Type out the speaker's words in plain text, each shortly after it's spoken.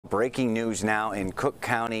Breaking news now in Cook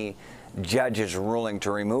County. Judges ruling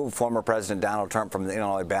to remove former President Donald Trump from the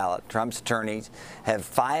Illinois ballot. Trump's attorneys have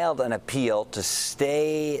filed an appeal to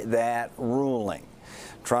stay that ruling.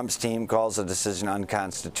 Trump's team calls the decision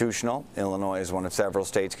unconstitutional. Illinois is one of several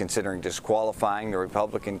states considering disqualifying the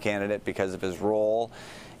Republican candidate because of his role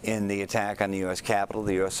in the attack on the U.S. Capitol.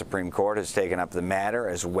 The U.S. Supreme Court has taken up the matter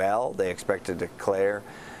as well. They expect to declare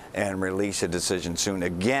and release a decision soon.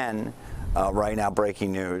 Again, right now,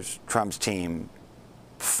 breaking news, Trump's team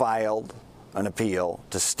filed an appeal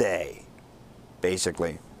to stay.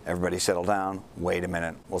 Basically, everybody settle down, wait a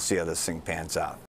minute, we'll see how this thing pans out.